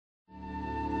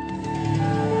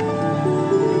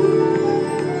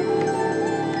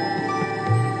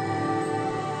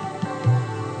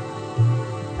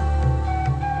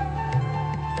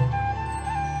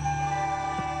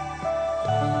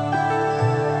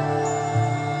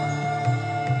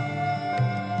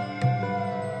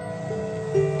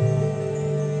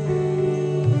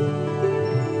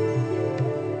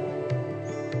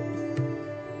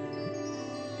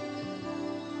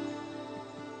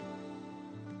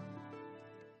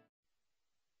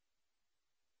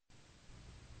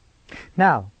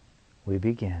Now, we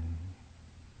begin.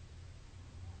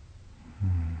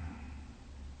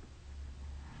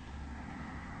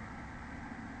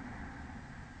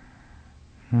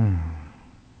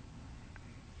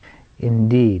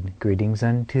 Indeed, greetings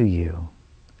unto you,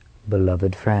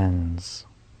 beloved friends.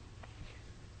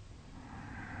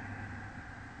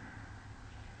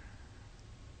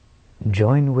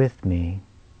 Join with me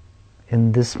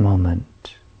in this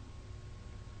moment.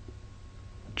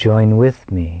 Join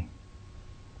with me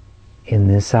in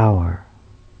this hour.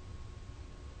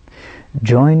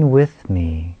 Join with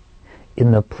me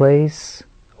in the place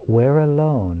where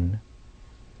alone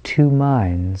two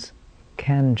minds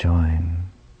can join.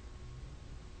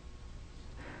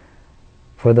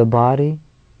 For the body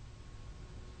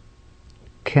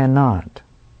cannot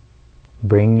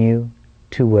bring you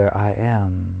to where I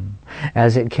am,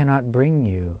 as it cannot bring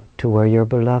you to where your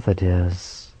beloved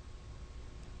is.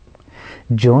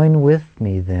 Join with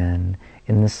me then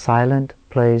in the silent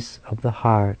place of the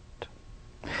heart,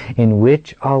 in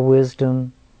which our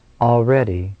wisdom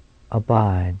already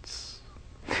abides.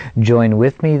 Join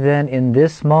with me then in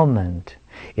this moment,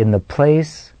 in the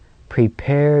place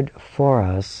prepared for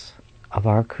us of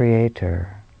our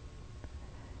Creator,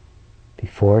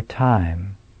 before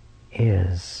time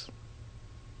is.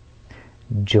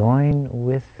 Join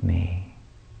with me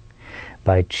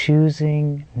by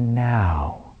choosing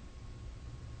now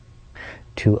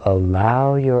to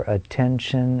allow your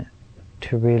attention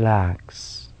to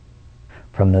relax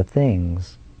from the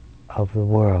things of the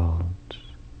world.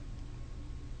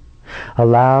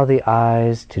 Allow the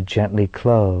eyes to gently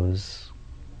close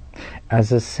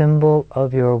as a symbol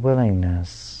of your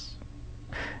willingness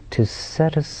to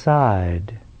set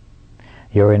aside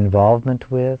your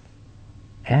involvement with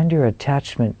and your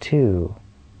attachment to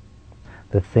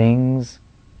the things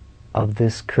of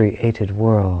this created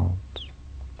world.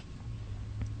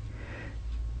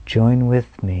 Join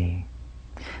with me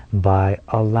by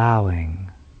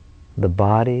allowing the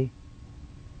body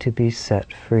to be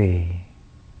set free.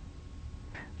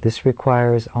 This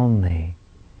requires only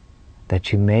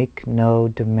that you make no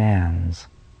demands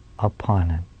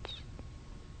upon it.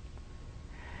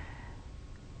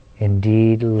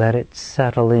 Indeed, let it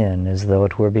settle in as though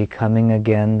it were becoming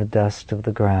again the dust of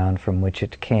the ground from which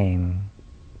it came.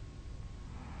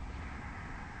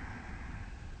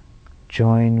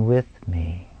 Join with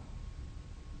me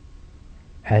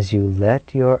as you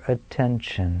let your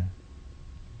attention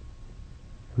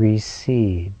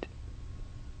recede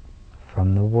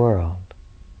from the world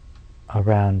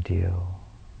around you.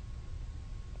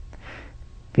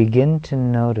 Begin to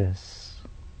notice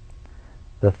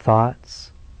the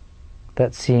thoughts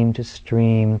that seem to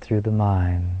stream through the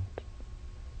mind.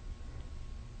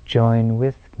 Join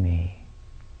with me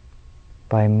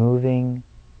by moving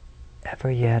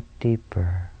ever yet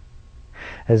deeper,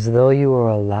 as though you were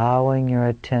allowing your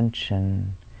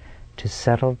attention to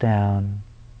settle down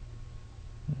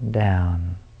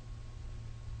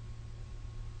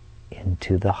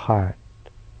into the heart.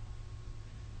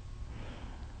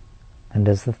 And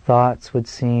as the thoughts would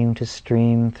seem to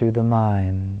stream through the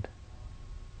mind,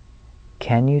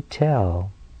 can you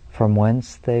tell from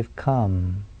whence they've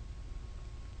come?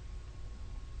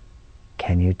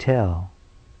 Can you tell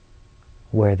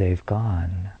where they've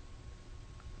gone?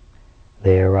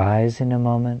 They arise in a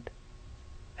moment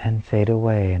and fade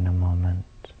away in a moment,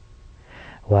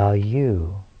 while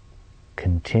you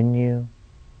continue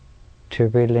to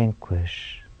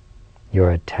relinquish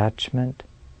your attachment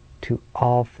to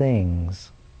all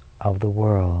things of the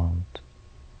world.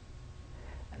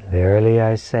 Verily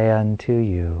I say unto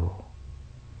you,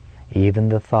 even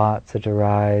the thoughts that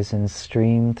arise and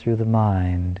stream through the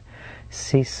mind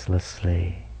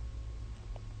ceaselessly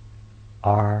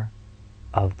are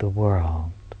of the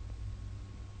world.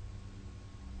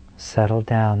 Settle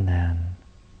down then,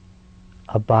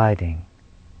 abiding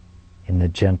in the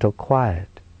gentle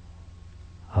quiet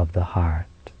of the heart.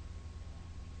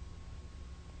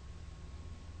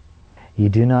 You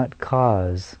do not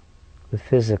cause the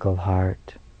physical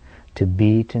heart to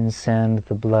beat and send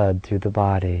the blood through the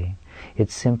body.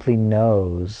 It simply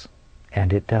knows,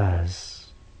 and it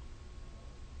does.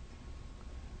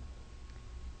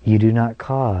 You do not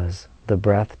cause the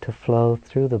breath to flow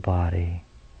through the body.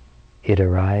 It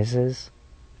arises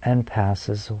and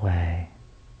passes away.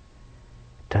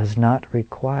 It does not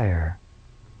require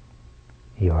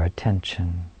your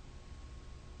attention.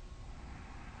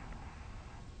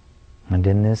 And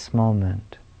in this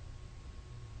moment,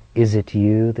 is it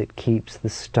you that keeps the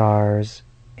stars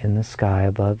in the sky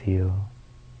above you?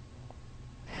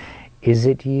 Is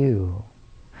it you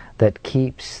that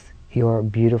keeps your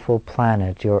beautiful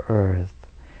planet, your earth,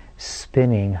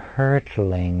 spinning,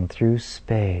 hurtling through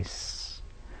space,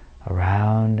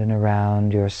 around and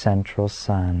around your central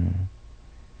sun,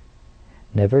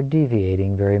 never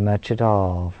deviating very much at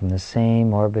all from the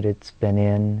same orbit it's been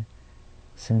in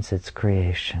since its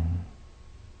creation.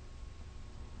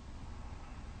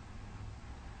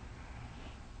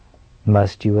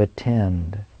 Must you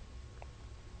attend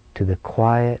to the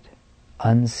quiet,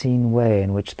 unseen way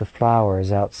in which the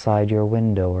flowers outside your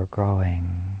window are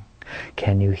growing?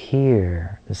 Can you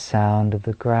hear the sound of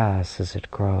the grass as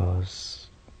it grows?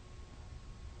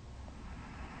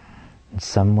 And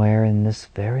somewhere in this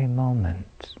very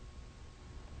moment,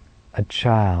 a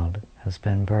child has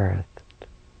been birthed.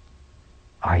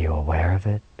 Are you aware of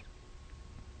it?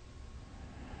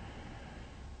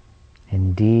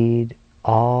 Indeed,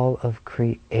 all of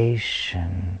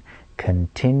creation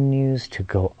continues to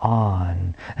go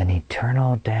on, an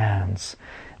eternal dance,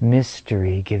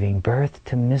 mystery giving birth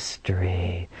to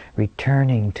mystery,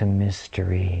 returning to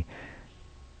mystery,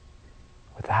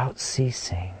 without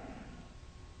ceasing.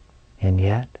 And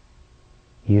yet,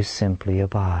 you simply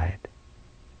abide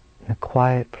in a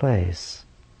quiet place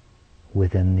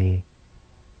within the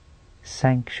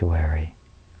sanctuary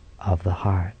of the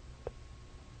heart.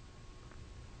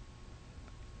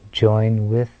 Join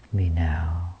with me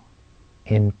now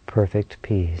in perfect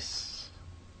peace.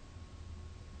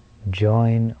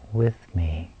 Join with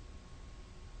me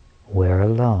where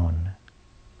alone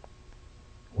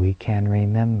we can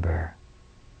remember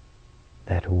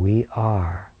that we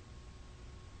are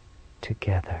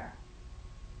together.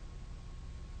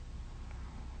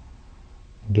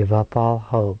 Give up all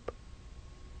hope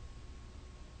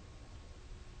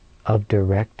of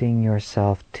directing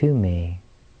yourself to me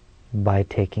by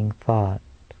taking thought.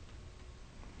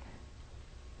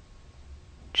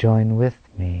 Join with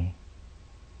me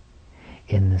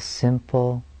in the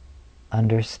simple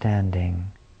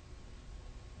understanding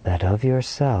that of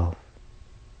yourself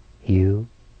you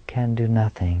can do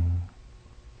nothing.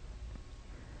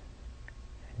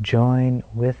 Join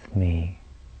with me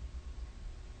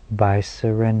by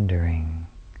surrendering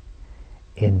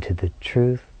into the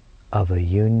truth of a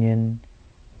union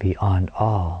beyond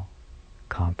all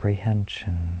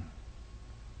comprehension.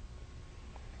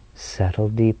 Settle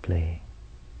deeply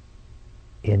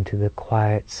into the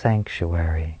quiet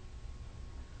sanctuary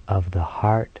of the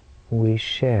heart we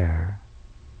share.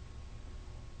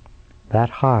 That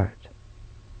heart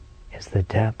is the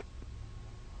depth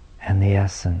and the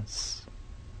essence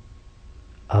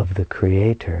of the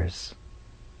Creator's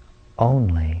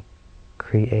only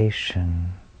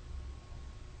creation.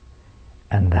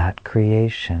 And that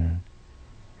creation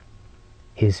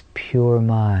is pure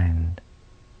mind,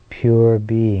 pure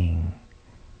being,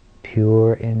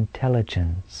 pure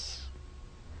intelligence,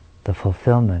 the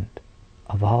fulfillment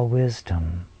of all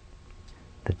wisdom,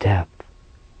 the depth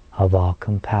of all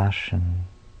compassion,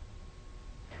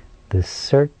 the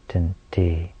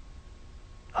certainty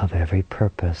of every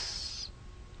purpose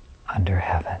under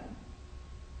heaven.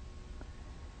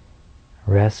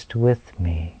 Rest with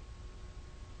me,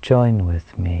 join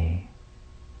with me,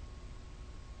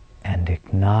 and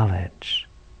acknowledge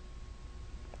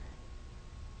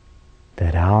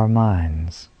that our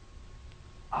minds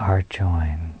are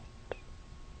joined.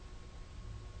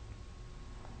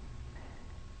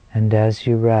 And as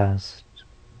you rest,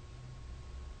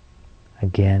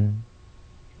 again,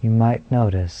 you might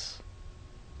notice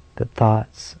that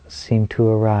thoughts seem to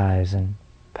arise and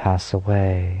pass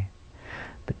away.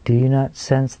 But do you not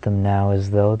sense them now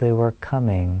as though they were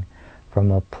coming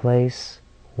from a place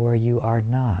where you are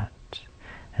not,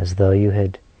 as though you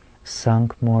had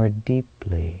sunk more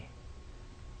deeply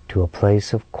to a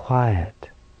place of quiet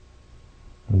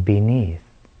beneath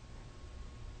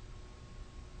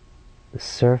the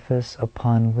surface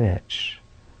upon which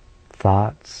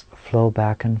thoughts flow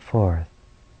back and forth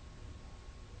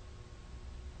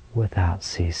without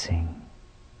ceasing?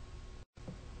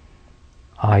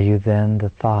 Are you then the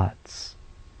thoughts?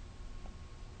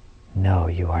 No,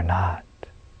 you are not.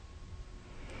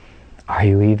 Are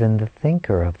you even the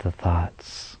thinker of the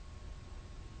thoughts?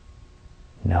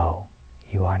 No,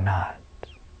 you are not.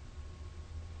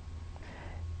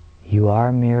 You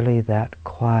are merely that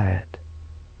quiet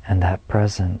and that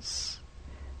presence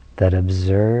that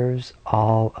observes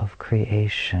all of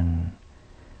creation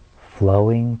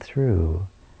flowing through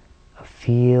a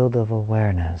field of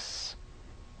awareness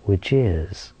which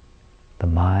is the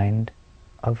mind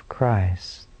of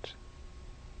Christ.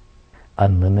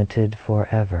 Unlimited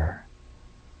forever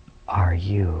are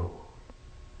you.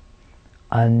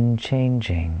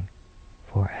 Unchanging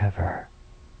forever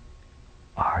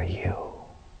are you.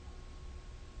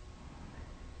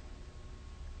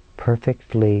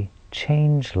 perfectly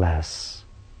changeless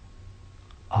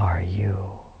are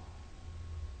you.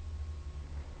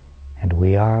 And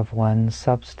we are of one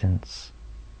substance,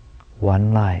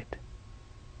 one light,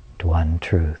 and one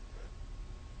truth.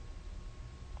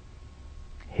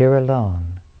 Here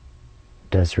alone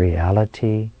does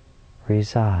reality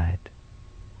reside.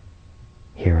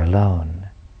 Here alone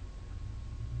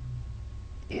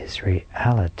is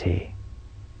reality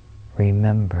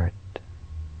remembered.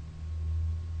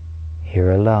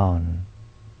 Here alone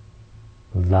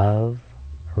love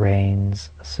reigns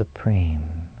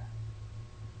supreme.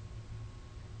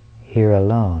 Here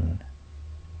alone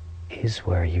is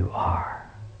where you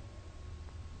are.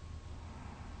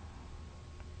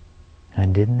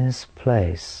 And in this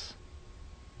place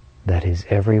that is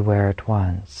everywhere at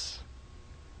once,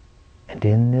 and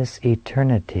in this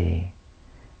eternity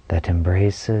that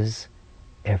embraces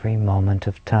every moment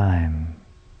of time,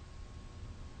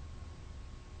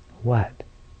 what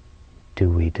do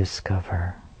we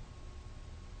discover?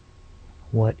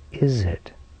 What is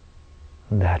it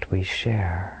that we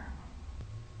share?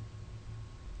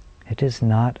 It is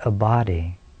not a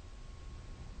body,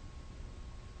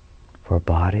 for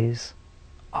bodies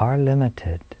are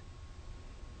limited,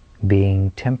 being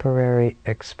temporary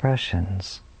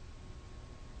expressions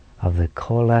of the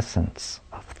coalescence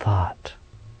of thought.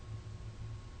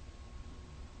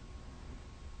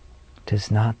 It is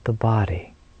not the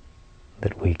body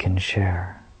that we can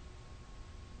share.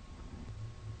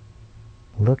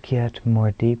 Look yet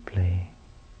more deeply.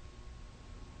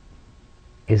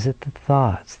 Is it the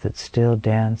thoughts that still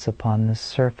dance upon the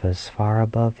surface far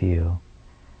above you?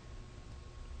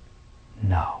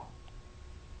 No.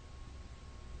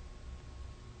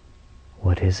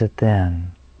 What is it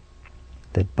then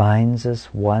that binds us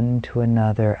one to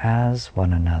another as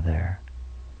one another?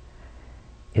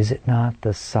 Is it not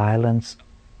the silence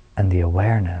and the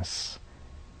awareness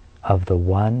of the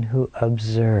one who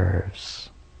observes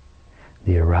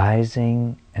the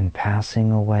arising and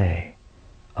passing away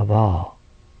of all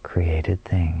created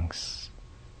things?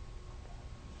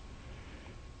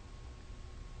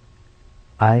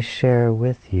 I share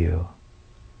with you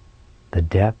the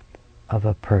depth of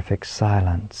a perfect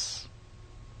silence.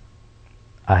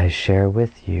 I share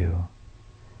with you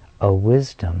a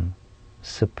wisdom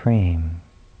supreme.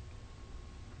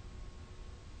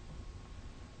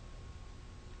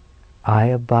 I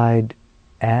abide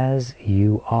as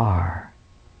you are,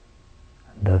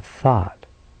 the thought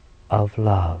of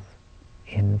love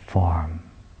in form.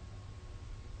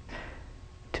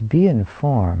 To be in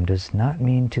form does not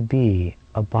mean to be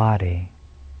a body.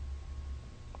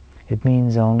 It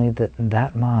means only that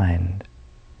that mind,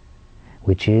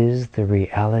 which is the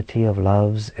reality of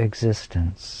love's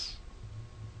existence,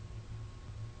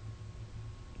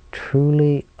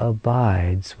 truly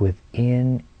abides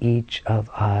within each of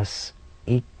us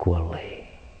equally.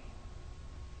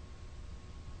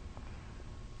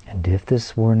 And if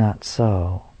this were not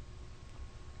so,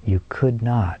 you could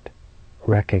not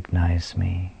recognize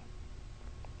me.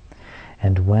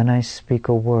 And when I speak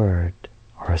a word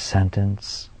or a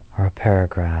sentence or a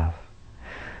paragraph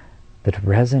that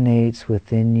resonates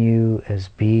within you as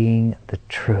being the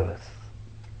truth,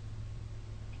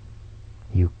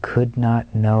 you could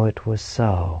not know it was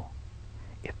so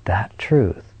if that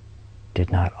truth did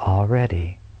not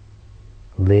already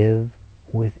live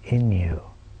within you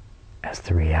as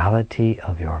the reality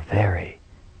of your very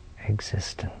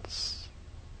existence.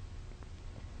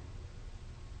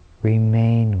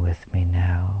 Remain with me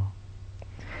now.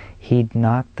 Heed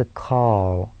not the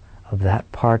call of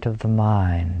that part of the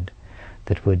mind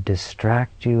that would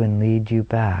distract you and lead you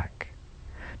back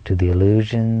to the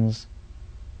illusions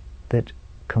that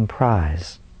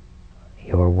comprise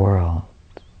your world.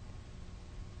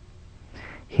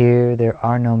 Here there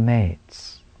are no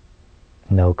mates,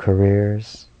 no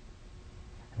careers,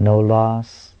 no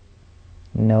loss,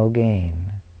 no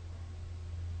gain,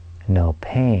 no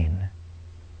pain,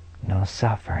 no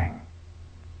suffering.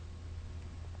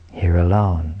 Here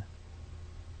alone,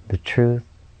 the truth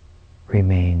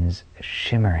remains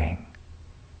shimmering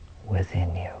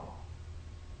within you.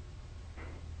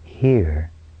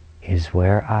 Here is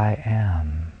where I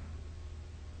am.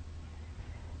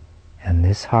 And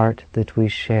this heart that we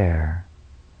share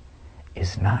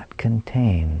is not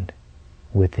contained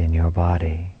within your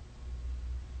body.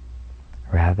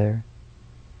 Rather,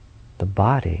 the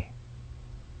body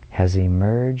has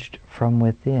emerged from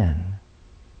within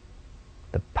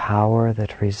the power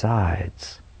that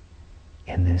resides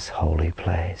in this holy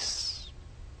place.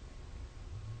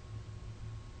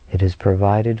 It has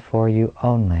provided for you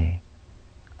only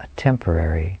a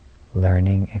temporary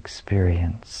learning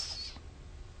experience.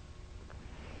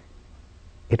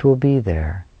 It will be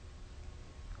there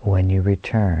when you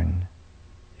return,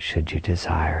 should you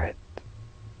desire it.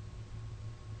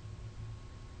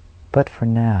 But for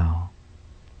now,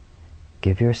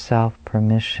 give yourself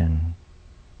permission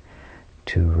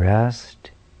to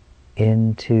rest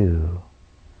into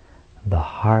the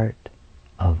heart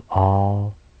of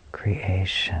all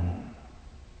creation,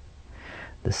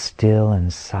 the still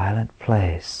and silent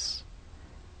place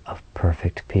of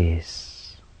perfect peace.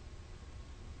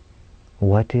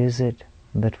 What is it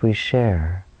that we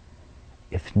share,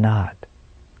 if not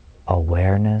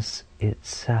awareness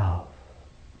itself?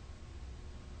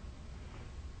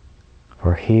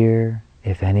 For here,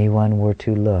 if anyone were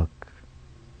to look,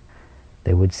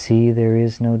 they would see there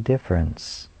is no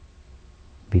difference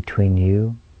between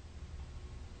you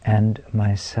and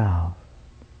myself.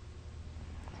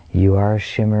 You are a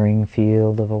shimmering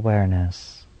field of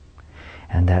awareness,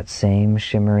 and that same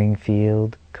shimmering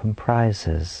field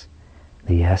comprises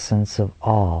the essence of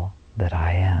all that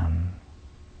I am.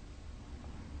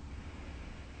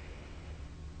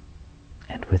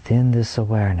 And within this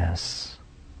awareness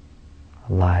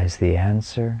lies the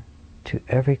answer to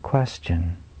every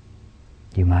question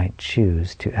you might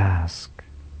choose to ask.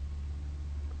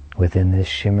 Within this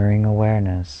shimmering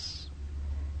awareness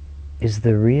is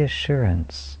the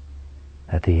reassurance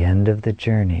that the end of the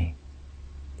journey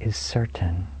is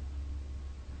certain.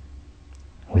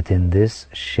 Within this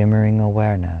shimmering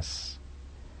awareness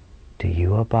do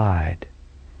you abide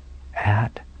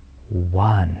at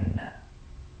one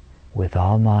with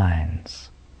all minds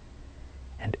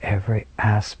and every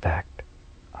aspect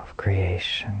of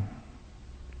creation.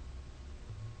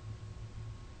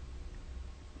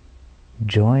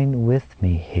 Join with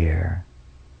me here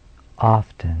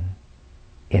often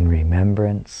in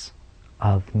remembrance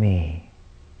of me,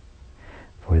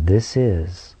 for this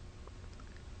is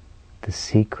the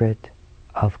secret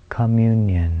of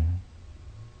communion,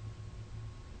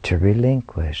 to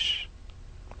relinquish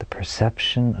the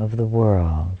perception of the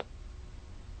world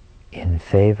in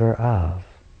favor of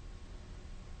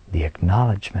the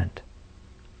acknowledgement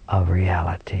of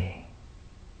reality.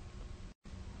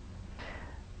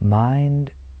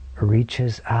 Mind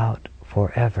reaches out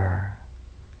forever,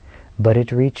 but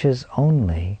it reaches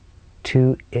only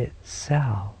to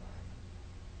itself.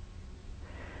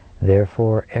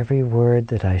 Therefore, every word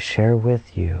that I share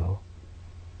with you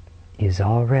is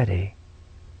already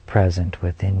present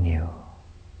within you.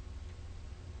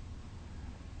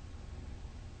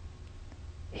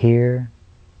 Here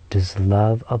does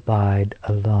love abide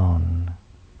alone,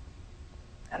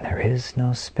 and there is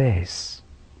no space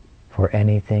for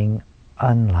anything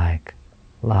unlike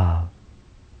love.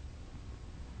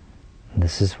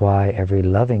 This is why every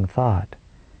loving thought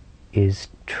is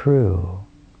true,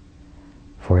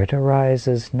 for it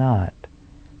arises not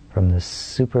from the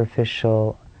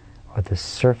superficial or the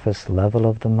surface level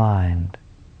of the mind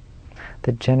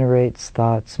that generates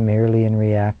thoughts merely in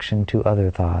reaction to other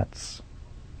thoughts.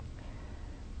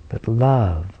 But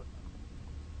love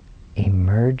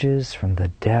emerges from the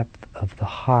depth of the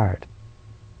heart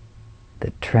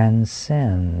that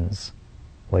transcends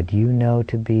what you know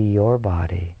to be your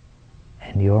body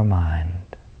and your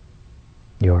mind,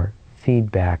 your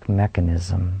feedback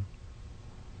mechanism.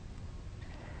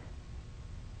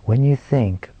 When you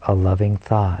think a loving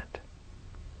thought,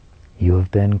 you have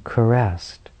been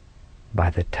caressed by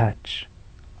the touch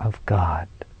of God.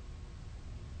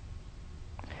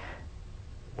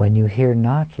 When you hear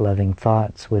not loving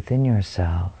thoughts within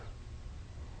yourself,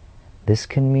 this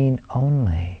can mean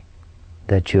only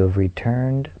that you have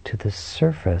returned to the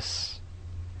surface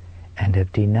and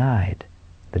have denied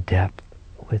the depth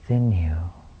within you.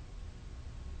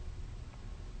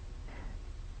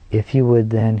 If you would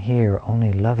then hear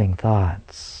only loving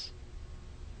thoughts,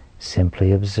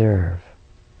 simply observe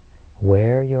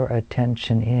where your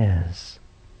attention is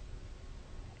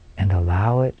and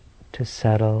allow it to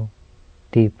settle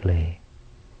deeply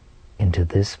into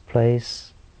this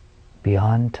place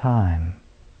beyond time,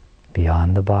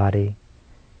 beyond the body,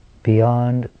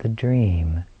 beyond the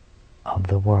dream of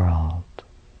the world.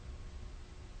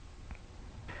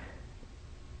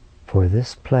 For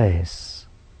this place,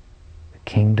 the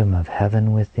kingdom of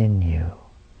heaven within you,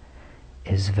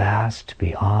 is vast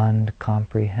beyond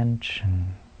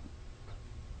comprehension.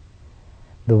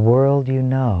 The world you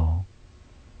know,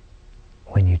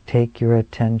 when you take your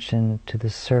attention to the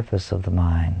surface of the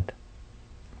mind,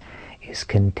 is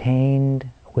contained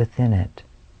within it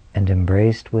and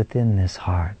embraced within this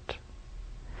heart,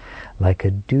 like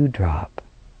a dewdrop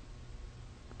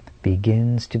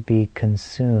begins to be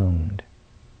consumed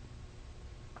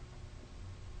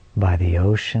by the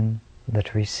ocean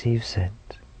that receives it.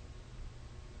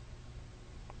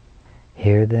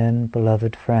 Here then,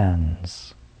 beloved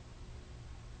friends,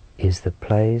 is the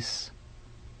place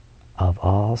of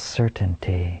all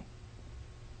certainty.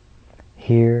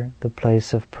 Here the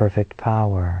place of perfect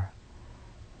power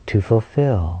to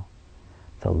fulfill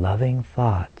the loving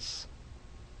thoughts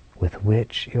with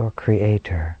which your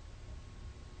Creator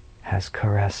has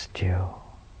caressed you.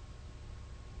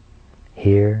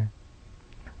 Here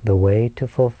the way to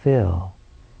fulfill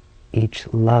each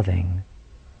loving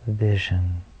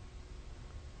vision.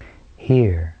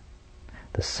 Here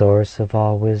the source of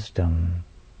all wisdom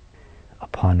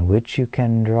upon which you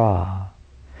can draw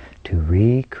to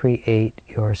recreate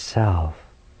yourself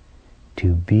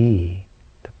to be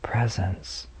the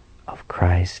presence of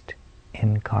Christ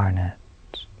incarnate.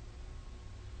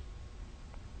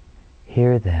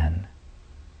 Here then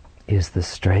is the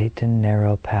straight and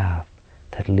narrow path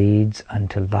that leads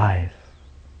unto life.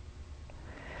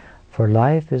 For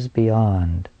life is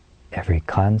beyond every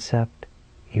concept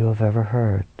you have ever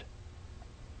heard,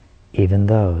 even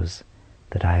those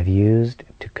that I have used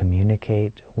to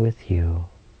communicate with you.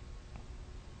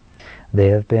 They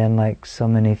have been like so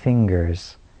many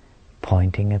fingers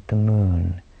pointing at the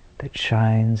moon that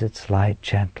shines its light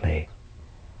gently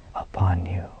upon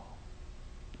you.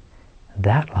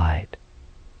 That light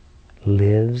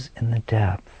lives in the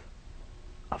depth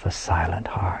of a silent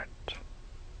heart.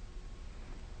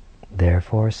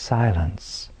 Therefore,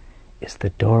 silence is the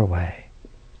doorway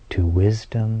to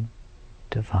wisdom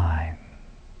divine.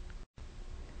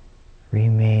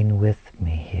 Remain with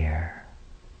me here.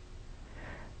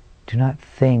 Do not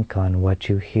think on what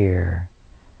you hear,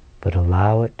 but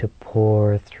allow it to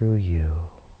pour through you,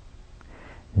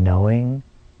 knowing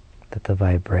that the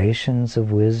vibrations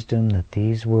of wisdom that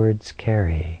these words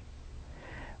carry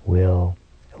will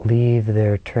leave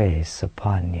their trace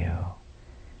upon you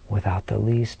without the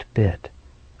least bit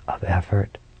of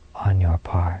effort on your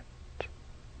part.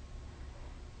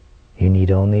 You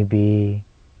need only be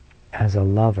as a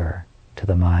lover to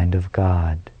the mind of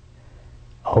God,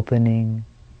 opening,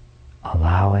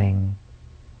 allowing,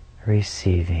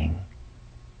 receiving,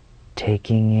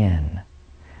 taking in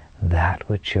that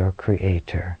which your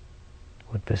Creator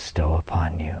would bestow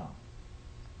upon you.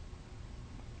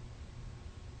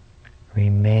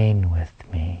 Remain with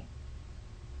me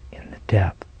in the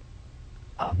depth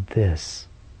of this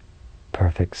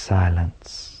perfect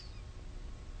silence.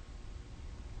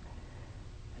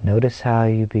 Notice how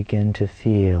you begin to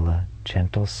feel a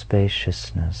gentle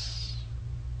spaciousness,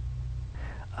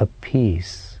 a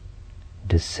peace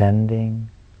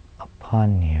descending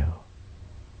upon you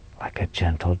like a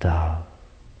gentle dove.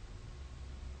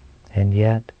 And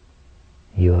yet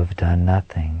you have done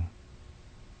nothing.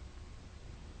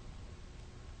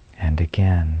 And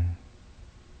again,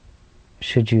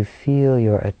 should you feel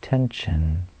your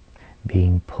attention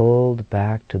being pulled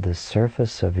back to the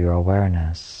surface of your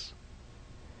awareness,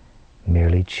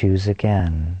 merely choose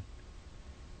again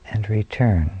and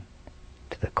return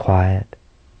to the quiet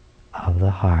of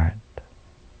the heart.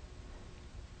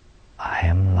 I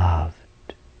am loved.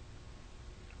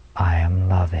 I am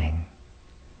loving.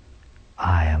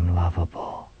 I am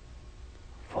lovable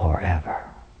forever.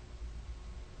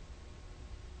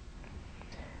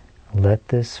 Let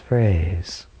this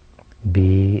phrase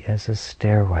be as a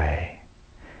stairway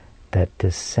that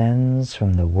descends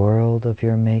from the world of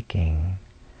your making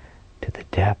to the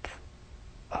depth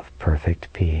of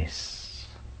perfect peace.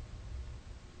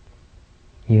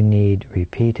 You need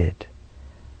repeat it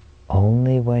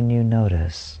only when you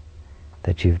notice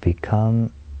that you've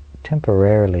become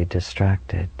temporarily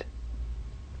distracted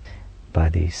by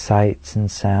the sights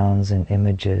and sounds and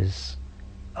images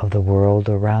of the world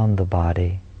around the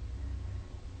body,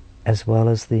 as well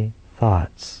as the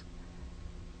thoughts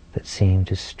that seem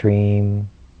to stream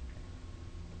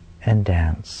and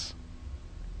dance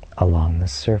along the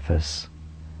surface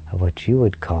of what you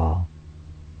would call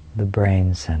the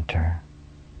brain center.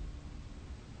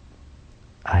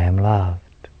 I am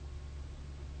loved.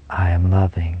 I am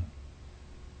loving.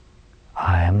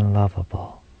 I am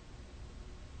lovable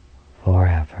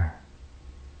forever.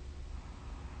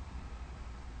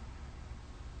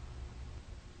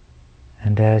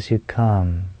 And as you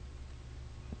come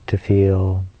to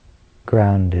feel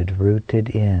grounded, rooted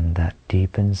in that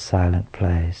deep and silent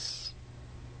place,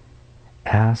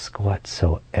 ask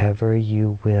whatsoever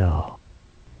you will,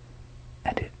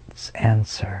 and its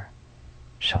answer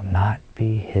shall not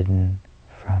be hidden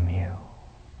from you.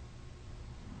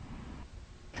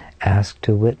 Ask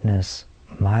to witness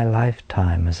my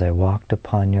lifetime as I walked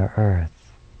upon your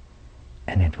earth,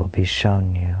 and it will be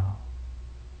shown you.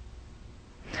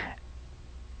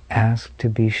 Ask to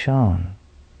be shown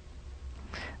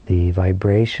the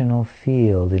vibrational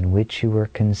field in which you were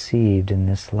conceived in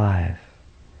this life,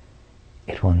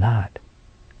 it will not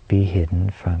be hidden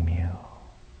from you.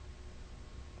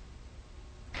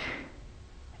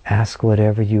 Ask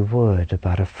whatever you would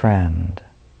about a friend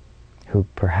who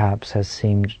perhaps has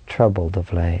seemed troubled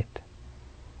of late,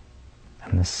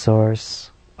 and the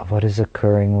source of what is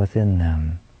occurring within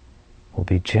them will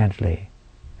be gently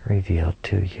revealed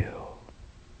to you.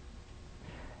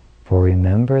 For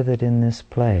remember that in this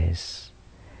place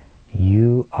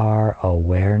you are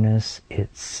awareness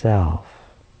itself,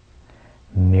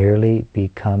 merely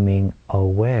becoming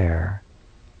aware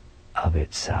of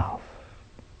itself.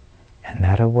 And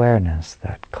that awareness,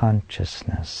 that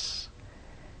consciousness,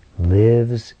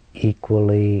 lives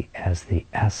equally as the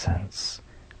essence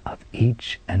of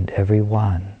each and every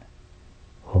one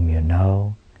whom you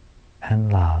know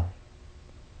and love.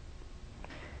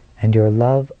 And your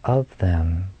love of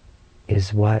them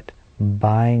is what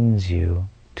binds you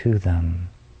to them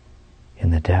in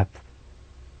the depth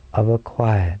of a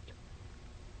quiet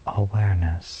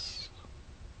awareness.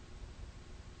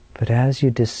 But as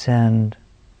you descend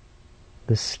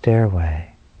the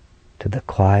stairway to the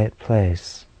quiet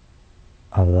place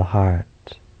of the heart,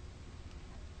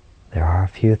 there are a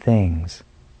few things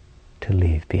to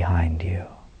leave behind you.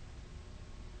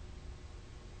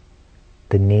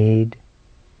 The need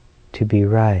to be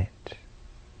right,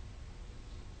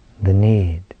 the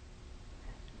need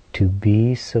to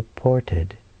be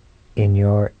supported in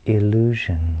your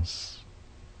illusions,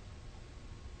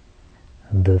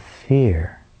 the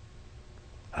fear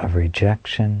of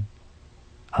rejection,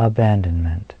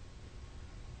 abandonment,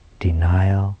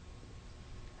 denial,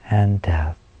 and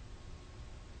death.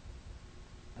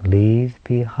 Leave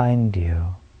behind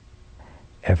you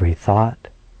every thought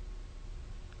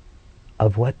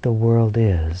of what the world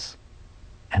is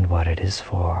and what it is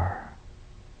for.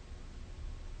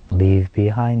 Leave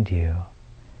behind you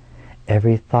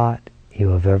every thought you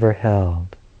have ever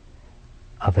held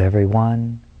of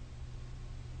everyone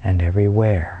and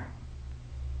everywhere.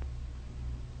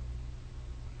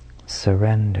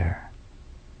 Surrender,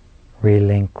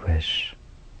 relinquish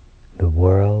the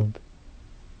world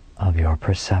of your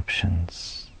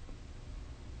perceptions,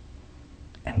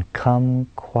 and come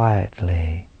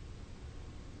quietly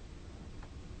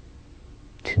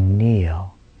to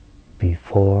kneel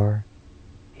before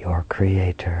your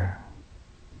Creator.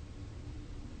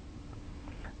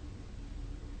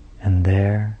 And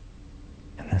there,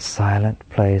 in the silent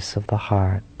place of the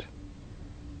heart,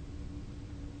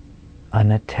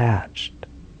 unattached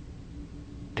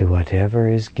to whatever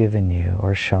is given you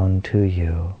or shown to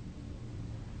you,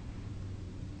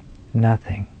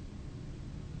 nothing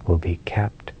will be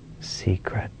kept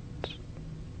secret.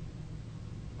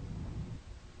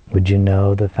 Would you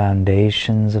know the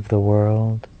foundations of the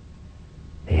world?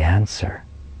 The answer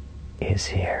is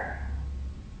here.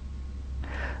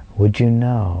 Would you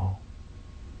know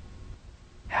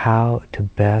how to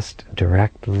best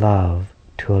direct love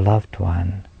to a loved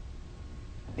one?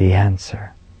 The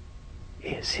answer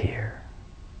is here.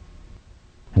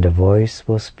 And a voice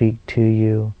will speak to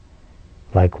you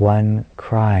like one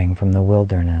crying from the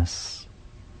wilderness.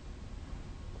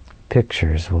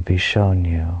 Pictures will be shown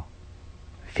you,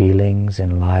 feelings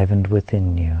enlivened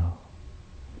within you,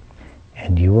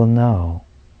 and you will know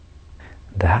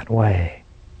that way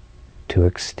to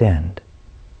extend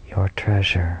your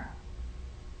treasure.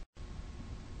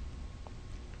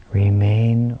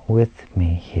 Remain with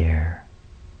me here,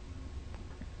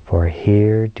 for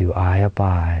here do I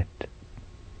abide,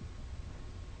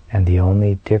 and the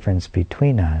only difference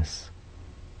between us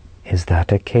is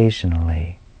that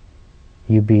occasionally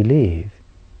you believe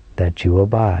that you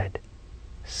abide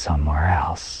somewhere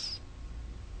else.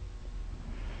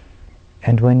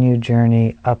 And when you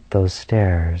journey up those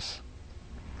stairs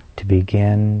to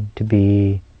begin to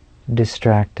be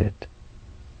distracted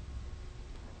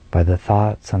by the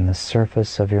thoughts on the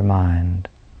surface of your mind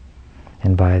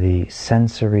and by the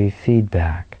sensory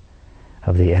feedback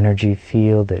of the energy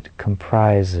field that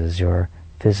comprises your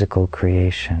physical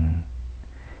creation,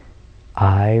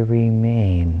 I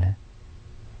remain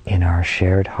in our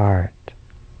shared heart,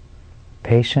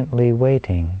 patiently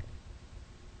waiting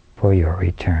for your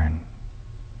return.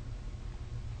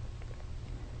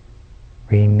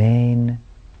 Remain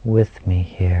with me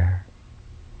here.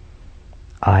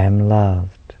 I am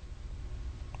loved,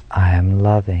 I am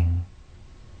loving,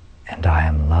 and I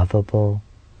am lovable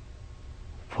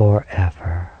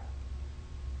forever.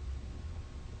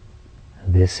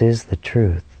 This is the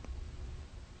truth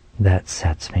that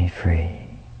sets me free.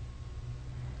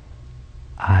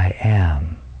 I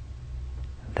am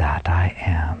that I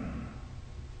am.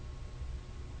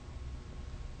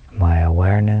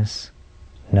 awareness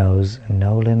knows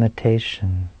no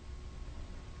limitation,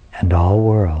 and all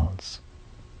worlds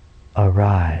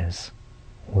arise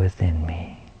within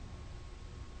me.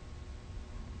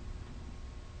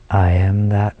 I am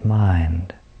that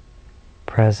mind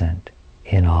present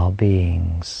in all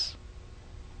beings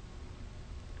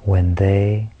when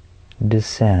they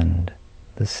descend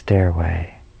the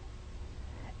stairway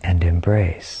and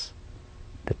embrace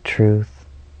the truth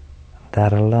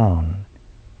that alone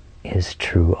is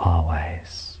true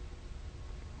always.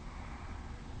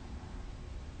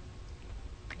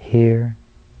 Here,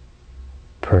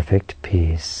 perfect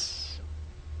peace.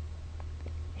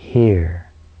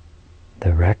 Here,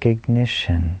 the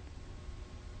recognition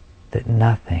that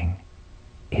nothing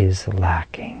is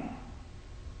lacking.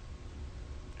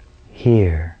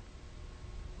 Here,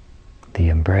 the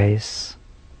embrace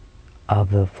of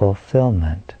the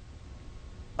fulfillment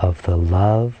of the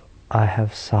love I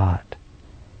have sought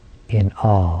in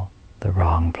all the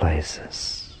wrong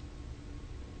places.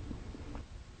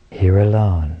 Here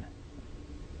alone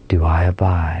do I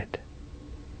abide.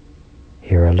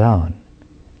 Here alone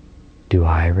do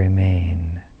I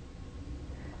remain.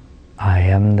 I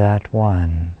am that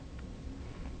one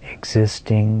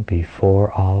existing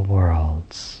before all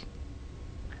worlds.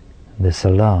 This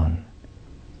alone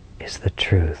is the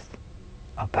truth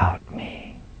about me.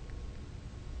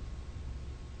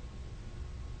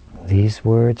 These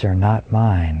words are not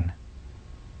mine.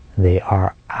 They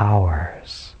are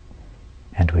ours,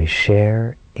 and we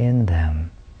share in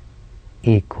them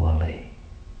equally.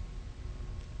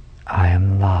 I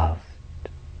am loved.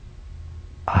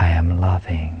 I am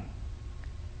loving.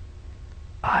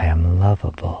 I am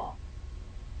lovable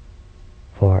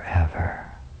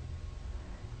forever.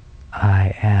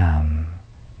 I am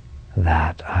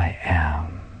that I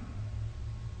am.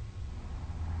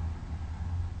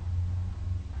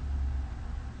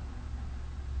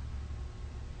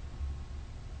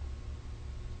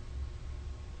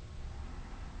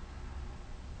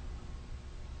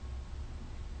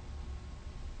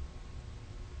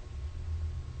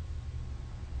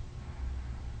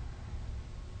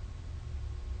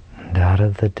 And out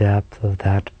of the depth of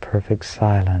that perfect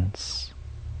silence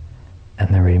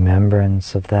and the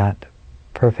remembrance of that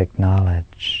perfect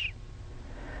knowledge,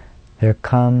 there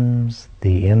comes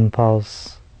the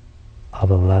impulse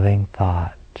of a loving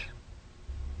thought.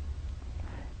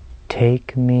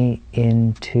 Take me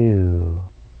into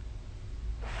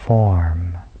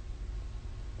form.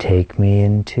 Take me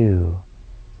into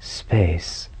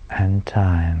space and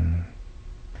time.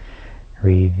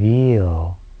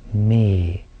 Reveal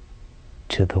me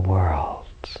to the world.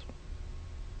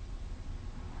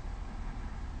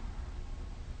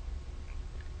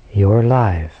 Your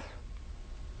life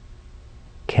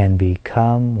can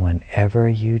become whenever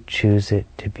you choose it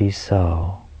to be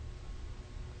so.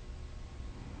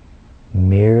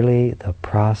 Merely the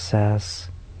process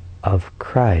of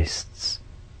Christ's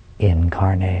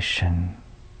incarnation.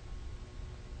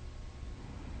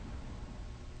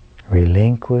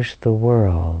 Relinquish the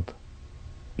world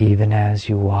even as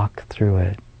you walk through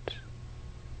it.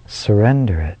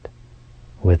 Surrender it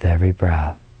with every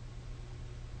breath.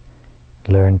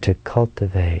 Learn to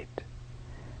cultivate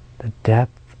the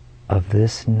depth of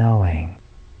this knowing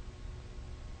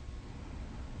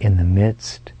in the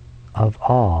midst of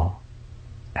all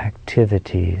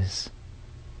activities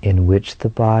in which the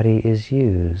body is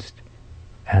used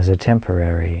as a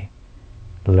temporary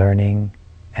learning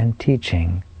and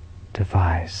teaching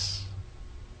device.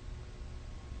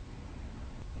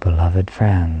 Beloved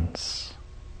friends,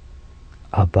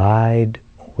 abide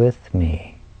with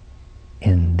me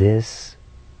in this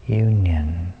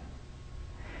union,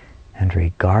 and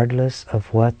regardless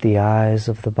of what the eyes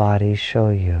of the body show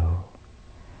you,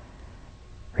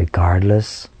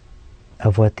 regardless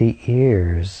of what the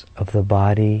ears of the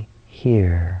body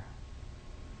hear,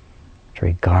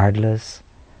 regardless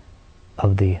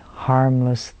of the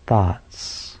harmless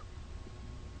thoughts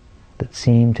that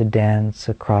seem to dance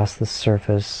across the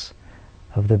surface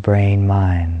of the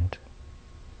brain-mind,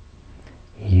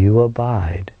 you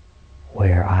abide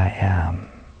where I am,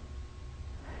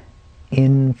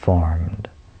 informed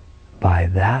by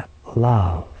that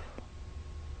love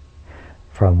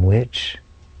from which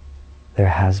there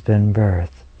has been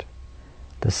birthed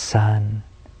the sun,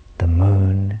 the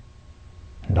moon,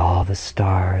 and all the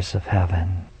stars of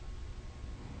heaven,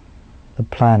 the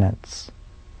planets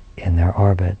in their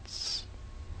orbits,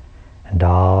 and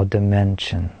all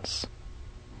dimensions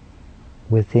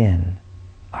within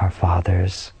our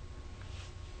Father's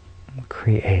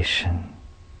creation.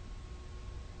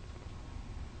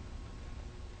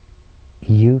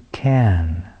 You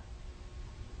can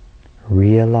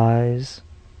realize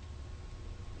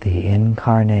the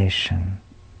incarnation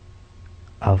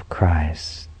of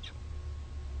Christ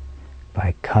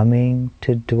by coming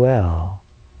to dwell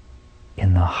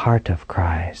in the heart of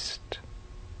Christ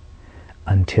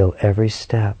until every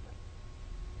step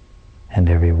and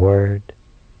every word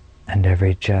and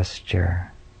every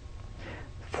gesture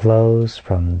flows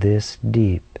from this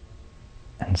deep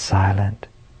and silent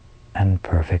and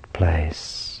perfect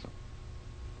place,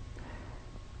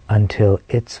 until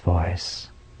its voice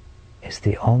is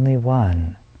the only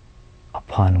one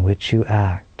upon which you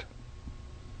act.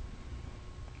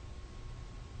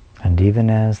 And even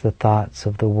as the thoughts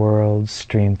of the world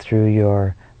stream through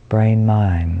your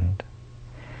brain-mind,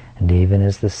 and even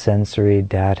as the sensory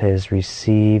data is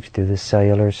received through the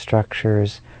cellular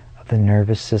structures of the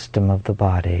nervous system of the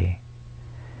body,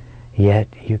 yet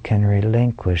you can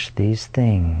relinquish these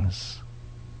things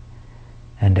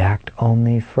and act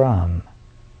only from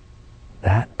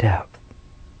that depth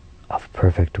of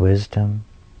perfect wisdom,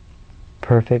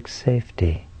 perfect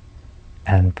safety,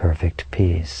 and perfect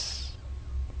peace.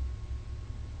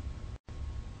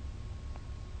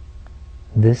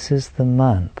 This is the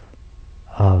month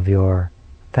of your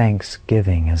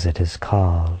Thanksgiving, as it is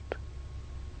called.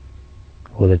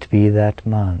 Will it be that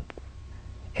month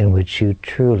in which you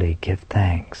truly give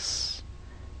thanks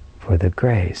for the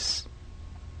grace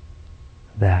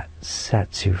that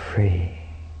sets you free?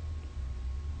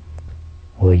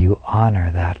 Will you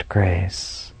honor that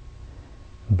grace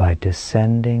by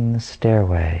descending the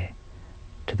stairway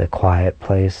to the quiet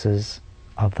places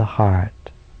of the heart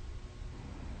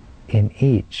in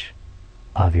each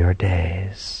of your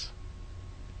days?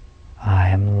 I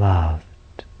am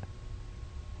loved,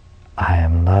 I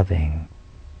am loving,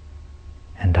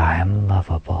 and I am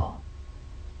lovable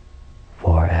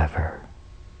forever.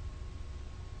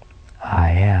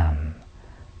 I am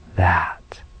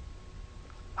that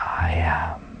I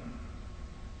am.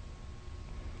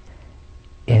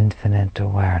 Infinite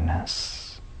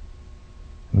awareness,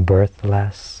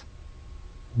 birthless,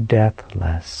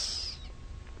 deathless,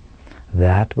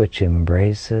 that which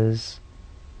embraces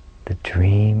the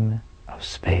dream of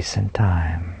space and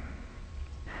time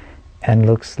and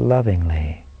looks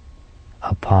lovingly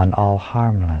upon all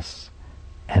harmless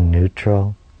and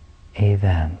neutral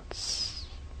events.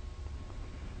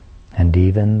 And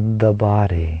even the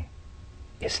body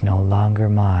is no longer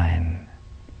mine.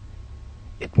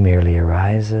 It merely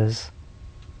arises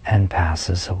and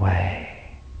passes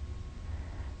away,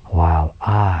 while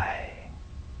I,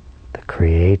 the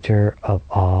Creator of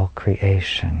all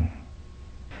creation,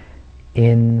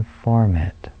 inform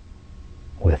it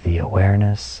with the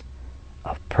awareness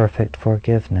of perfect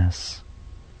forgiveness,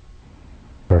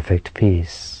 perfect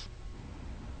peace,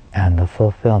 and the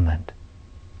fulfillment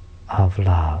of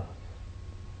love.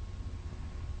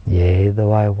 Yea,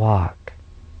 though I walk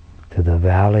through the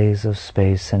valleys of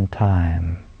space and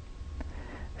time,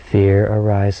 fear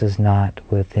arises not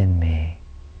within me,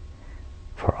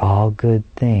 for all good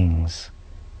things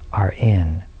are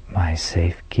in my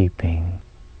safekeeping,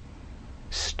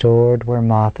 stored where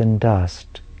moth and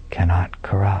dust cannot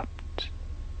corrupt,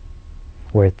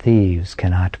 where thieves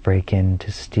cannot break in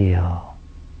to steal.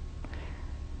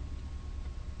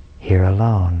 Here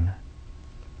alone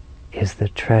is the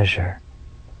treasure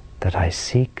that I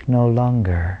seek no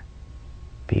longer,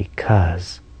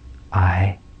 because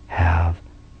I have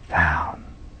found.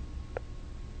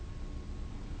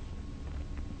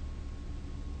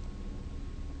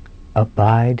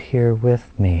 Abide here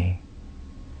with me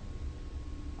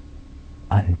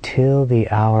until the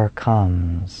hour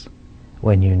comes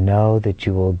when you know that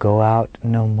you will go out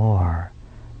no more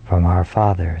from our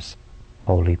Father's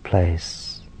holy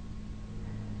place.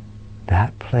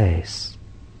 That place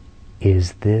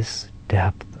is this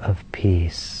depth of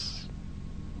peace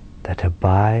that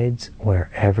abides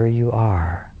wherever you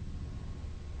are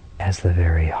as the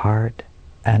very heart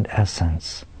and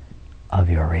essence of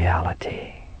your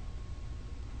reality.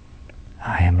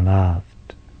 I am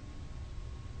loved,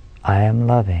 I am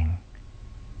loving,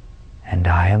 and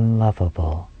I am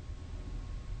lovable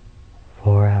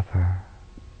forever.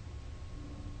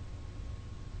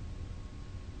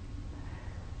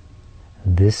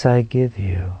 This I give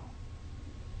you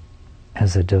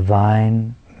as a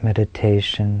divine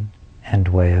meditation and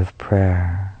way of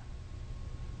prayer.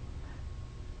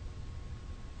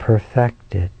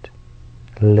 Perfect it,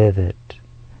 live it,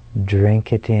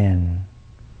 drink it in,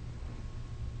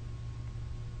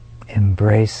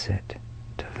 embrace it,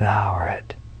 devour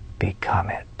it, become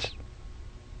it.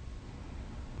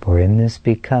 For in this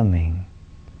becoming,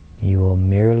 you will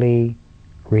merely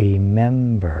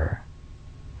remember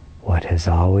what has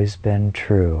always been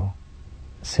true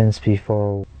since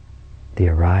before the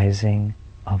arising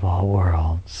of all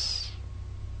worlds.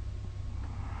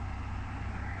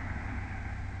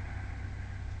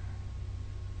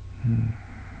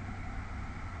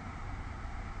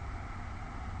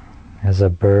 As a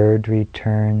bird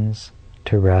returns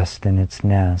to rest in its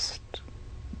nest,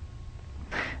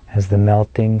 as the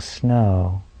melting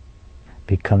snow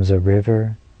becomes a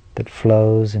river that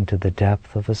flows into the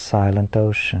depth of a silent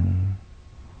ocean,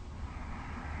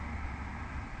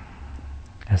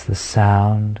 as the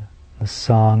sound, the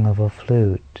song of a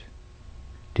flute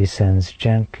descends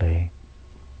gently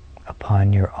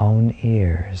upon your own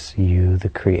ears, you, the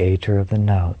creator of the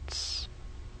notes,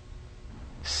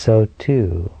 so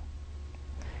too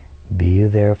be you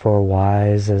therefore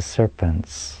wise as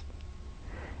serpents,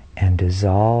 and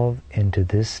dissolve into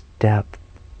this depth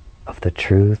of the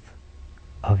truth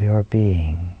of your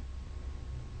being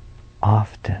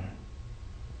often,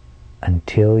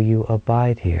 until you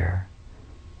abide here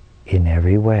in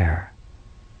every where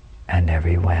and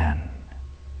every when.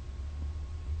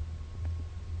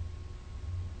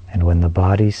 And when the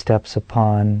body steps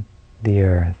upon the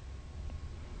earth,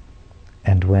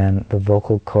 and when the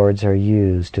vocal cords are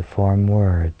used to form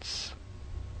words,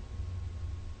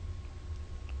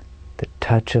 the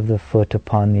touch of the foot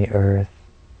upon the earth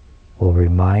will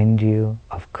remind you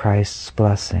of Christ's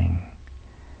blessing,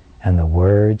 and the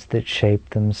words that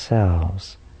shape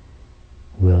themselves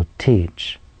will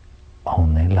teach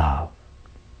only love.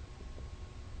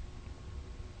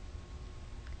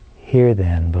 Here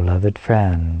then, beloved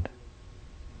friend,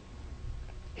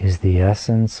 is the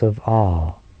essence of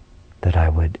all that I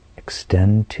would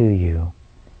extend to you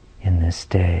in this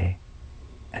day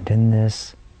and in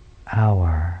this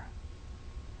hour.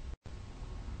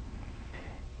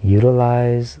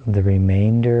 Utilize the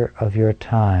remainder of your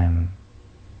time,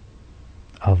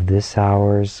 of this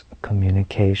hour's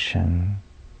communication,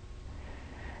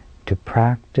 to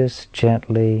practice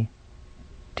gently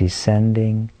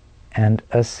descending and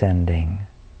ascending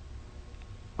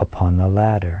upon the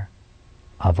ladder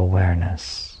of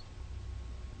awareness.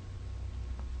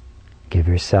 Give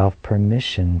yourself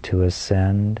permission to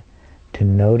ascend, to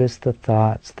notice the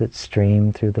thoughts that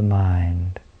stream through the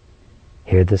mind.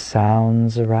 Hear the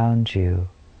sounds around you.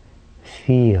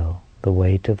 Feel the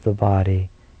weight of the body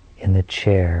in the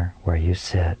chair where you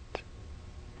sit.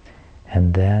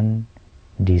 And then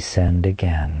descend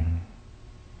again.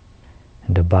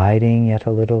 And abiding yet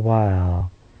a little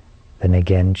while, then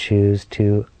again choose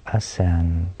to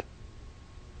ascend.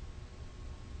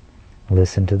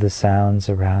 Listen to the sounds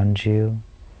around you,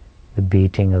 the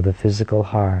beating of the physical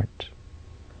heart.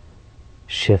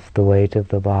 Shift the weight of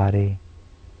the body.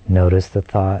 Notice the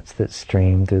thoughts that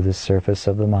stream through the surface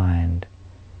of the mind.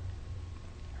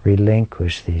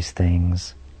 Relinquish these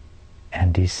things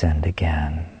and descend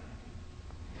again.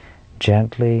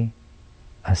 Gently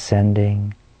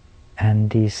ascending and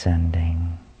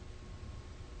descending.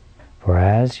 For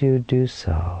as you do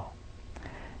so,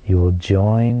 you will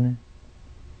join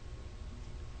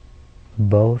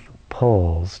both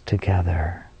poles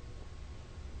together,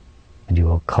 and you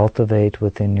will cultivate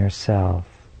within yourself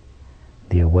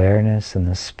the awareness and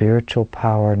the spiritual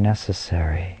power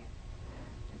necessary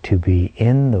to be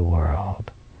in the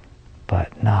world,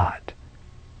 but not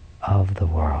of the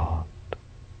world.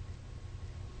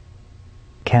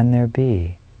 Can there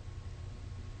be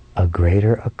a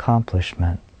greater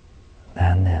accomplishment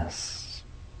than this?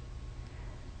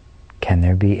 Can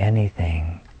there be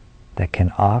anything that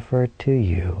can offer to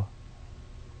you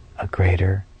a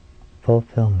greater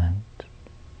fulfillment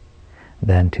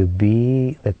than to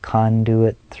be the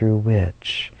conduit through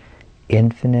which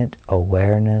infinite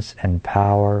awareness and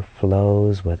power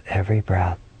flows with every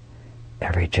breath,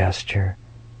 every gesture,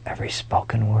 every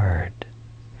spoken word,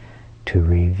 to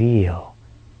reveal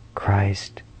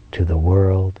Christ to the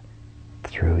world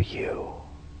through you?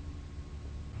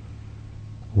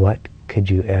 What could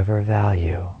you ever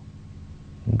value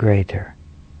greater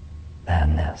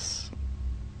than this?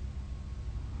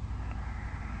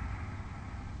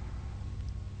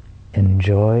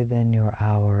 Enjoy then your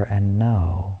hour, and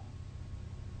know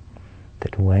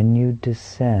that when you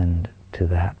descend to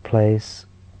that place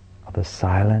of the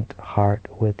silent heart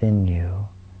within you,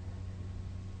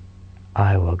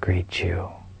 I will greet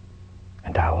you,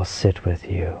 and I will sit with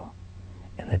you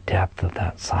in the depth of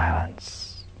that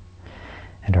silence.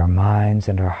 And our minds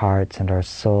and our hearts and our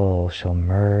soul shall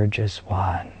merge as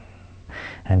one.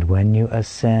 And when you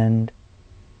ascend,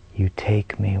 you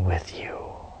take me with you.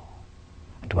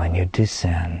 And when you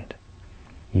descend,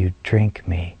 you drink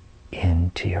me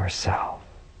into yourself.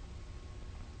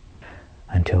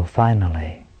 Until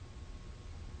finally,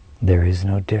 there is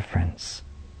no difference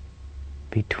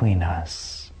between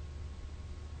us.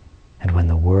 And when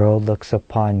the world looks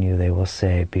upon you, they will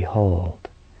say, "Behold,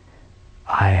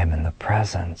 I am in the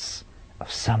presence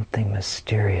of something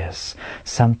mysterious,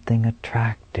 something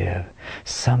attractive,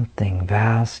 something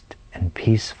vast and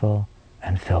peaceful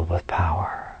and filled with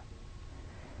power.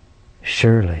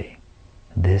 Surely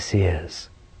this is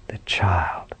the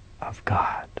child of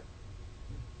God."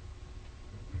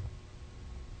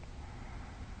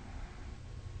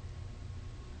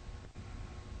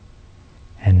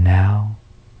 And now,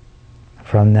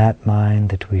 from that mind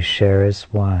that we share as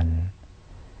one,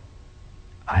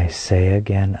 I say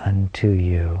again unto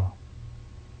you,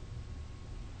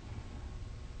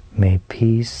 may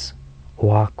peace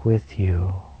walk with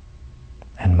you,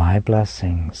 and my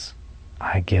blessings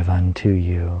I give unto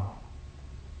you.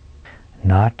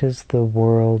 Not as the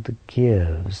world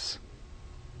gives,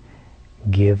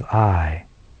 give I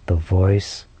the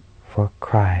voice for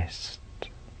Christ,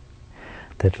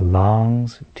 that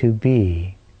longs to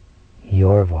be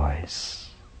your voice.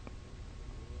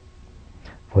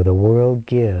 For the world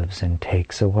gives and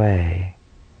takes away,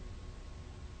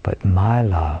 but my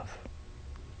love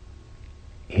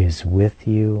is with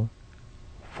you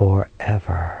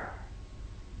forever.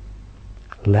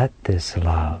 Let this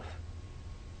love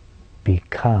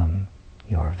become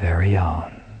your very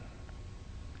own.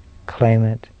 Claim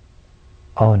it,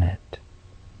 own it,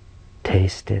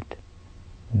 taste it,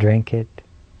 drink it,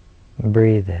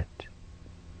 breathe it,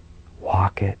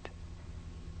 walk it,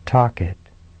 talk it,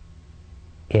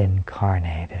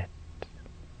 incarnate it.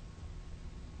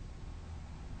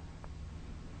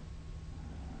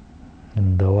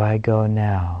 And though I go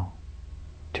now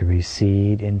to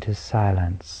recede into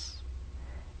silence,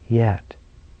 yet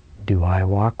do I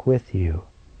walk with you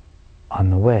on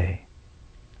the way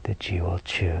that you will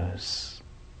choose,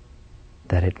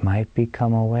 that it might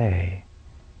become a way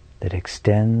that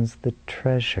extends the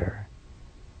treasure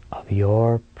of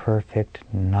your perfect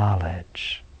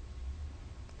knowledge,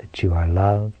 that you are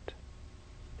loved,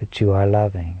 that you are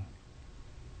loving,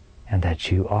 and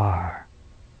that you are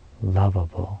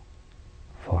lovable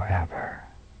forever,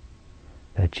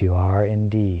 that you are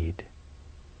indeed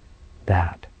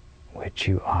that which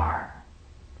you are,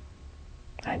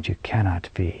 and you cannot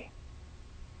be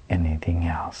anything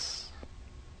else.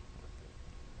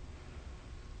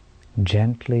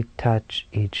 Gently touch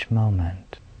each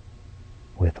moment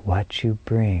with what you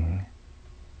bring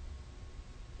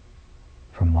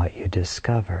from what you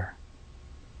discover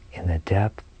in the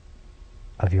depth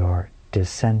of your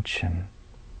descension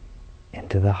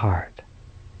into the heart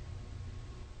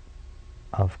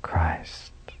of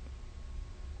Christ.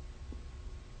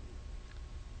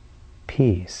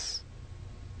 Peace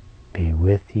be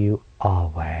with you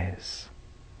always,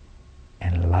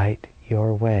 and light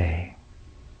your way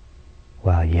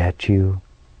while yet you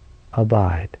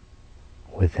abide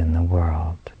within the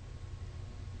world.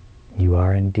 You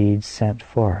are indeed sent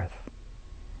forth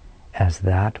as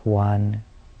that one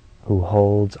who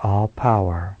holds all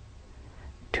power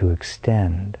to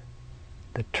extend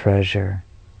the treasure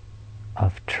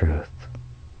of truth.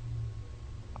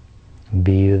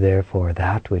 Be you therefore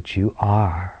that which you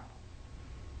are,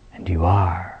 and you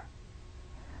are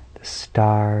the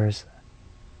stars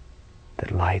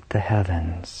that light the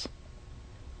heavens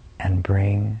and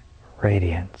bring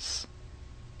radiance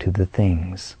to the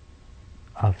things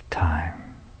of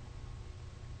time.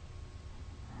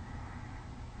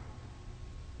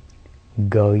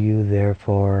 Go you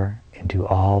therefore into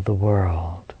all the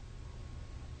world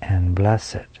and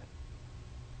bless it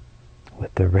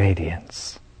with the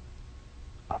radiance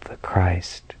of the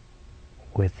Christ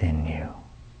within you.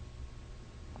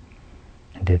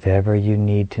 And if ever you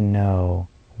need to know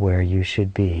where you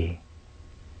should be,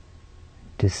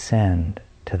 descend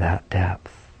to that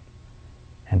depth,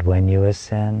 and when you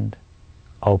ascend,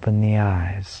 open the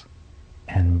eyes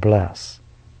and bless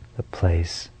the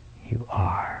place you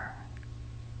are.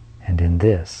 And in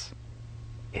this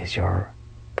is your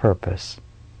purpose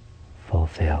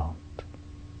fulfilled.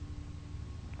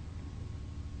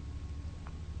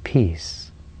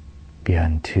 Peace be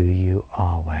unto you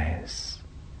always.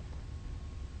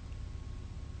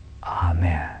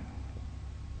 Amen.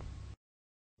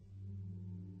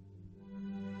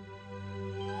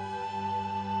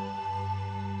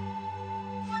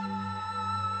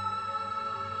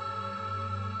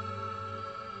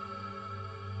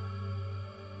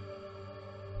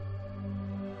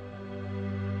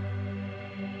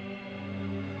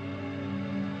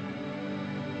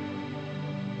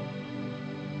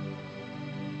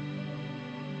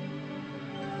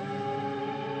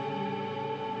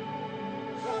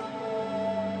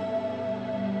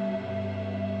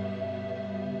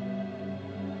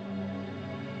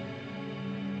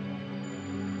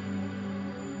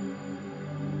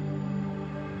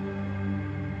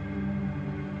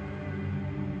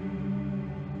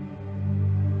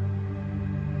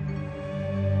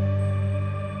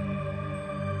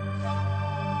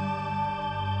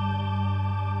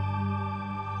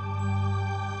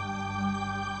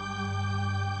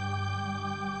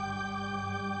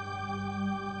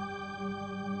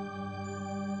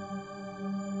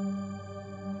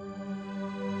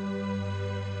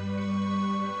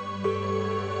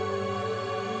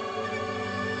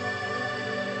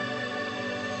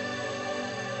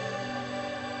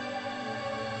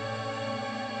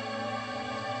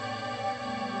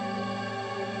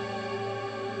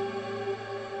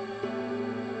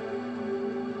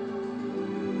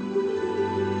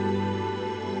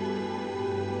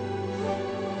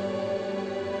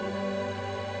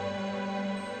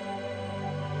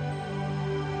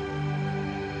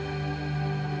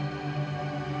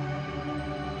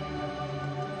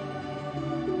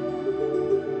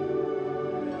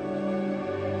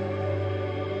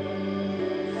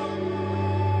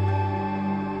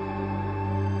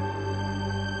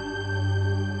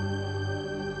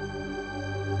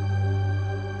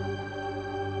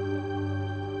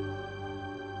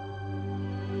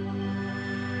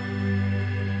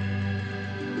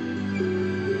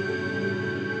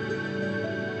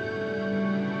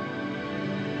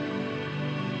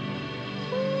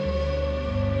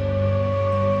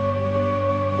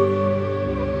 you.